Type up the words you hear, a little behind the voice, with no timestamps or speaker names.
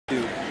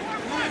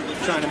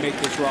trying to make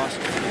this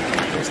roster.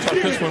 Let's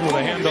start this one with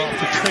a handoff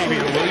to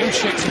Travion Williams.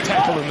 Shakes a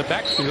tackle in the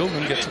backfield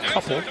and gets a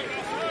couple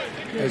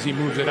as he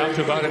moves it out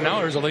to about an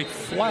hour. There's a late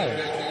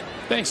flag.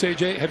 Thanks,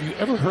 AJ. Have you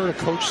ever heard a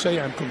coach say,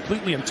 I'm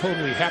completely and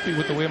totally happy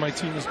with the way my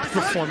team is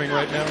performing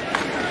right now?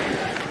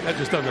 That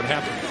just doesn't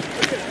happen.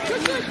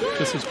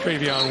 This is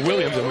Travion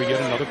Williams, and we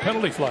get another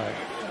penalty flag.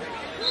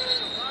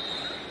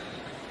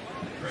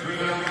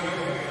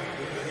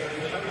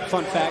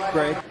 Fun fact,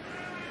 Greg.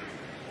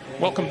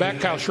 Welcome back.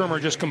 Kyle Shermer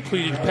just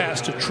completed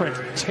pass to Trent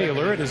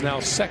Taylor. It is now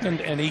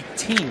 2nd and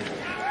 18.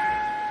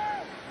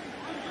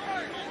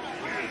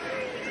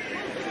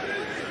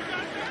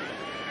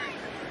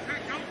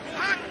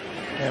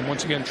 And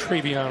once again,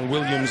 Travion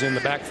Williams in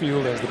the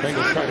backfield as the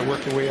Bengals try to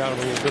work their way out of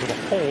a little bit of a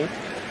hole.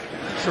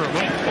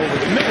 Shermer over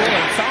the middle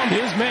and found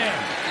his man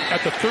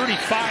at the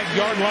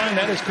 35-yard line.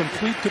 That is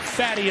complete to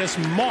Thaddeus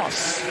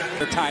Moss.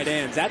 The tight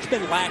ends. That's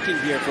been lacking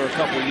here for a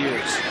couple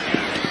years.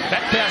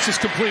 That pass is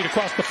complete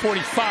across the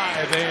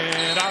 45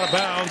 and out of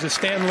bounds is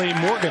Stanley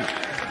Morgan.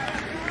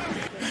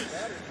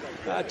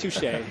 Touche.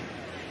 So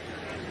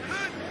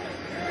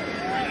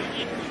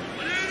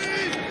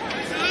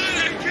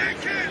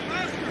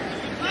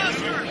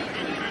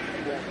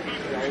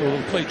a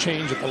little play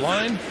change at the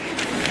line.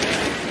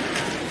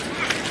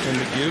 And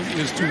the give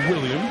is to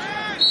Williams.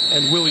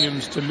 And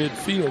Williams to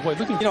midfield. Boy,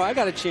 looking. You know, I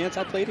got a chance.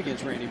 I played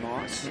against Randy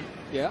Moss.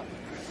 Yeah.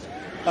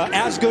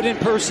 As good in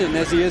person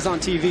as he is on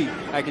TV.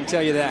 I can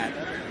tell you that.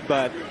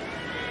 But you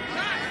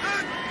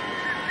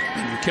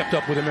kept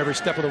up with him every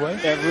step of the way?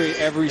 Every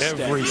step.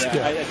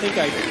 Yeah. I think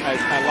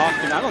I locked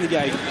him. I don't think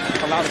I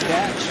allowed a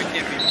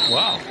catch.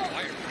 Wow.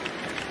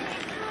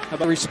 How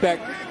about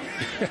respect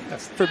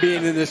for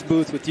being in this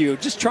booth with you?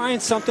 Just trying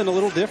something a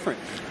little different.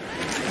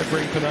 I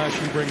bring panache,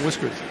 you bring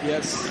whiskers.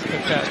 Yes. A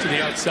pass to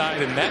the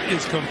outside, and that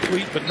is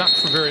complete, but not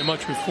for very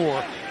much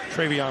before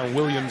Travion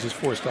Williams is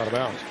forced out of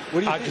bounds. What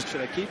do you think?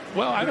 Should I keep?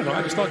 Well, I don't know.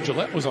 I just thought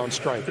Gillette was on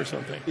strike or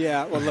something.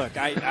 Yeah, well, look,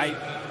 I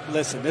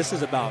listen, this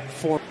is about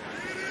 4.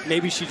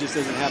 Maybe she just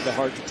doesn't have the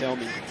heart to tell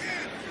me.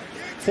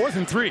 4th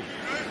and 3.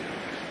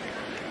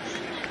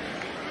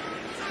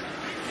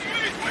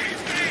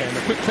 And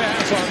a quick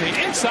pass on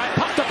the inside,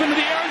 popped up into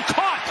the air and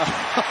caught.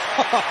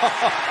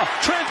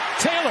 Trent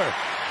Taylor.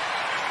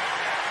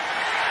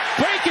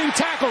 Breaking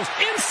tackles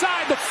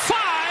inside the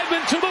 5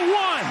 into the 1.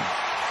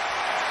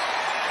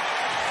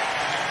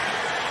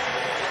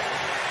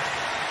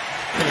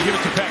 And give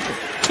it to Patrick.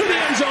 To the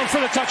end zone for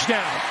the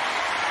touchdown.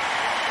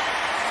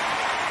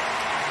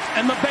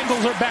 And the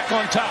Bengals are back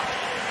on top.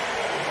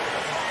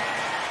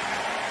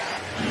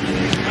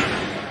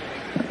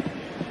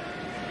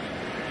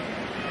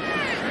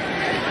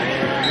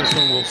 And this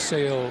one will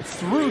sail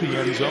through the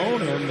end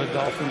zone, and the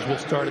Dolphins will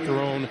start at their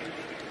own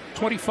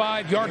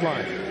 25-yard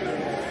line.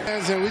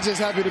 And we're just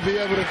happy to be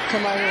able to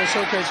come out here and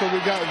showcase what we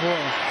got for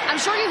them. I'm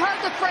sure you heard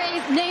the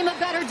phrase, name a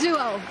better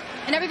duo.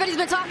 And everybody's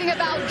been talking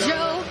about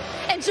Joe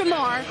and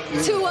Jamar,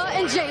 Tua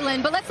and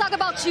Jalen. But let's talk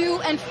about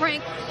you and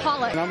Frank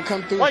Pollock. And I'm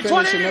come through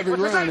finishing every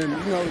run. And,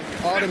 you know,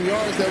 all them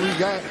yards that we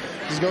got,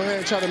 just go ahead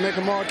and try to make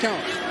them all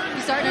count.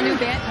 You starting a new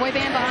boy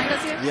band behind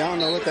us here? Yeah, I don't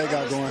know what they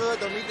got going.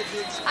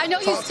 I know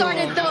you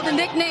started, though, the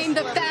nickname,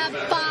 the Fab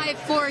Five,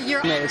 for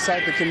your... You know,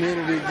 excite the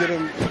community,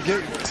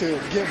 get to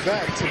give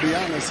back, to be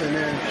honest, and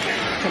then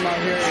come out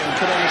here and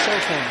put on a show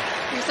for them.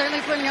 You're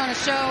certainly putting on a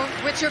show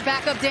with your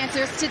backup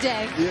dancers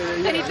today.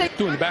 Yeah. Anything?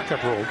 Doing the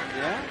backup role.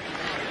 Yeah.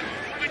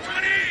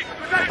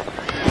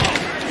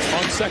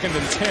 On 2nd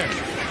and 10.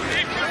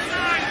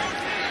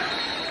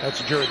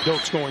 That's Jared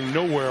Dokes going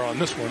nowhere on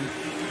this one.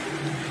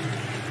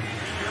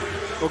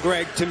 Well,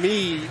 Greg, to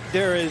me,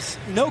 there is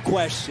no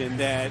question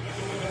that,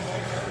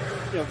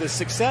 you know, the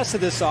success of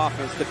this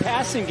offense, the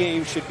passing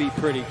game should be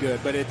pretty good,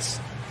 but it's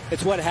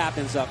what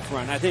happens up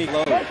front. I think,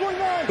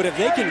 but if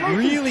they can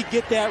really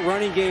get that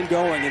running game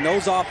going and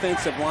those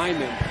offensive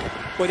linemen,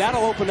 boy,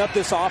 that'll open up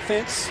this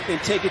offense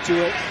and take it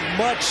to a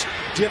much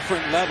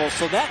different level.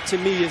 So that, to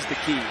me, is the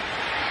key.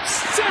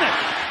 Sinnott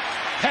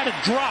had it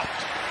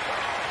dropped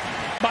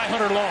by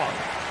Hunter Long.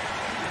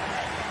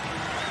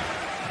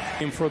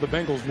 For the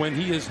Bengals, when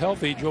he is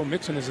healthy, Joe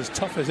Mixon is as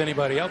tough as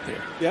anybody out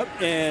there. Yep,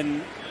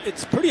 and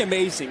it's pretty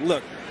amazing.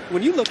 Look,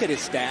 when you look at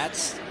his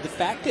stats, the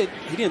fact that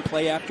he didn't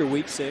play after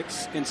week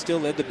 6 and still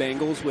led the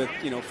Bengals with,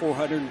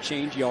 400 and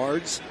change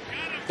yards,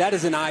 that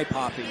is an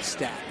eye-popping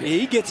stat.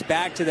 He gets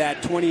back to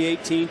that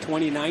 2018,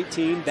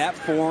 2019, that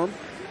form,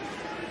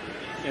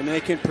 and they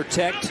can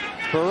protect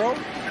Burrow.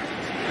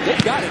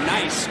 They've got a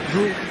nice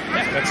group,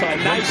 a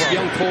nice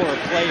young core of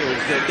players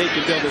that they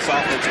can build this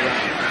offense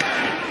around.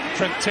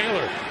 Trent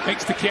Taylor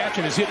makes the catch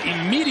and is hit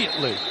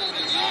immediately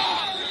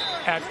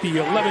at the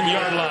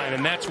 11-yard line,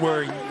 and that's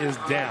where he is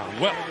down.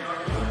 Well,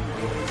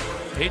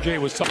 AJ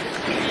was talking.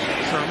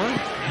 Shermer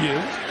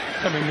gives.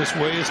 Coming this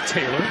way is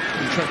Taylor,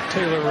 and Trent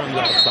Taylor runs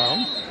out of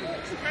bounds.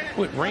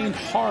 Well, it rained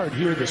hard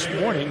here this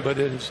morning, but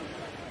it is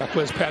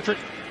Marquez Patrick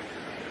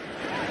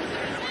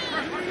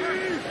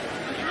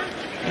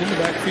in the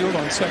backfield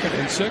on 2nd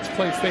and 6.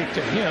 Play fake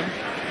to him.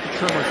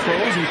 Shermer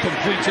throws and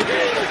completes it.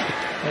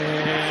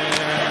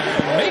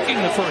 And making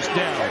the first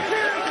down.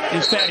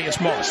 is Thaddeus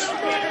Moss.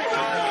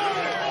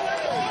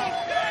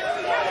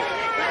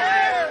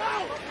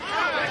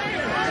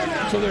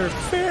 So there are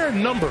a fair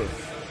number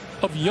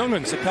of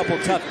young'uns. A couple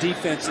tough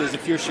defenses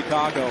if you're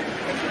Chicago.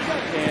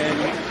 And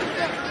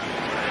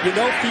you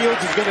know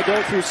Fields is going to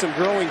go through some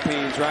growing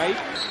pains, right?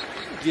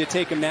 Do you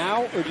take him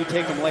now or do you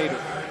take him later?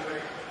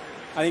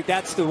 I think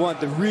that's the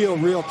real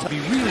tough. Be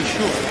really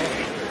sure.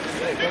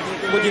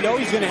 Well, you know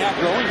he's going to have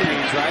growing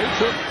pains, right?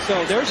 Sure.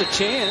 So there's a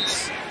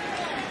chance,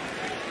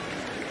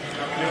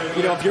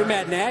 you know, if you're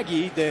Matt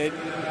Nagy, that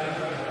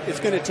it's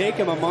going to take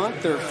him a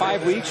month or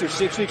 5 weeks or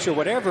 6 weeks or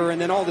whatever, and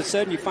then all of a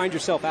sudden you find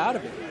yourself out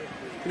of it.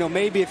 You know,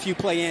 maybe if you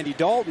play Andy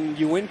Dalton,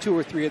 you win 2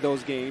 or 3 of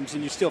those games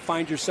and you still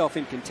find yourself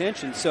in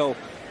contention. So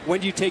when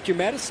do you take your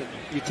medicine?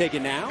 You take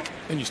it now,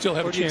 and you still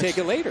have a chance. You take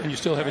it later, and you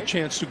still have a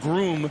chance to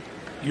groom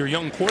your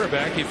young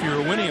quarterback if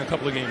you're winning a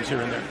couple of games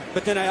here and there.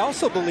 But then I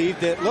also believe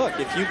that, look,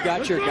 if you've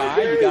got your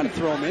guy, you got to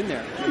throw him in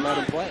there and let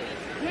him play.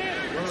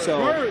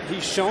 So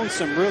he's shown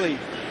some really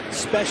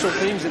special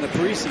things in the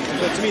preseason.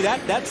 But to me,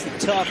 that's the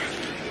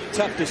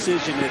tough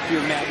decision if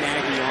you're Matt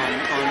Nagy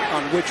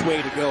on which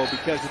way to go,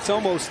 because it's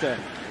almost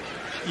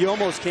you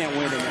almost can't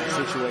win in that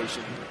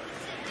situation.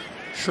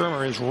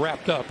 Shermer is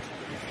wrapped up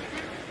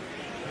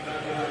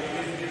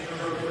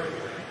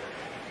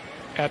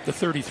at the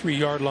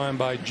 33-yard line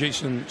by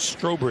Jason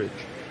Strobridge.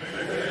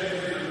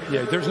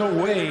 Yeah, there's no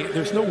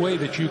way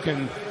that you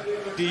can.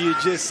 Do you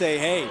just say,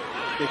 hey,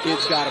 the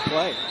kid's got to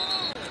play?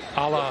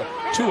 A la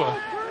Tua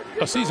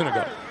a season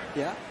ago.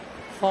 Yeah.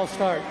 False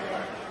start.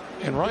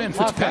 And Ryan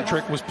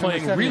Fitzpatrick was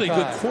playing really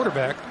good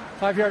quarterback.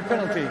 5-yard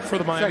penalty for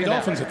the Miami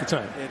Dolphins at the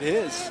time. It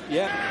is,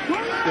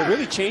 yeah. It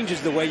really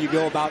changes the way you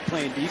go about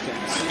playing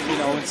defense. You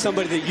know, and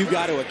somebody that you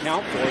got to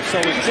account for. So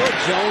until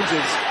Jones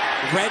is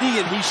ready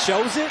and he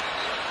shows it,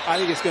 I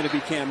think it's going to be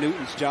Cam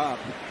Newton's job.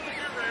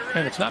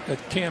 And it's not that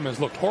Cam has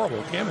looked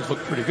horrible. Cam has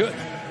looked pretty good.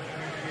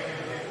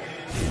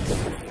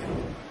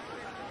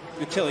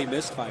 Until he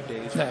missed 5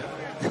 days. Yeah.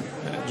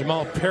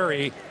 Jamal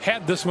Perry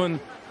had this one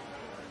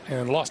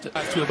and lost it.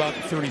 To about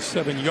the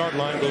 37-yard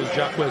line goes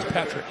Jacquez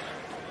Patrick.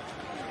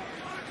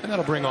 And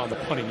that'll bring on the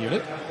punting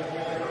unit.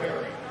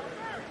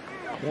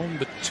 1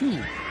 to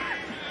 2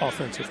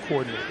 offensive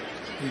coordinators.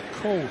 The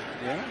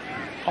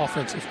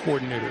co-offensive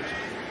coordinators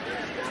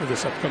for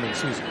this upcoming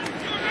season.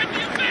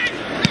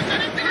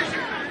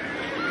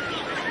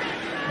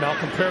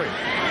 Malcolm Perry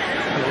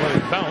will let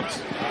it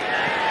bounce.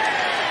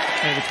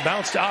 And it's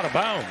bounced out of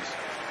bounds.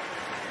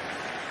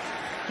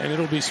 And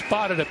it'll be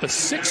spotted at the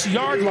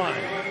 6-yard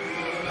line.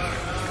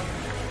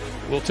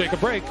 We'll take a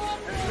break.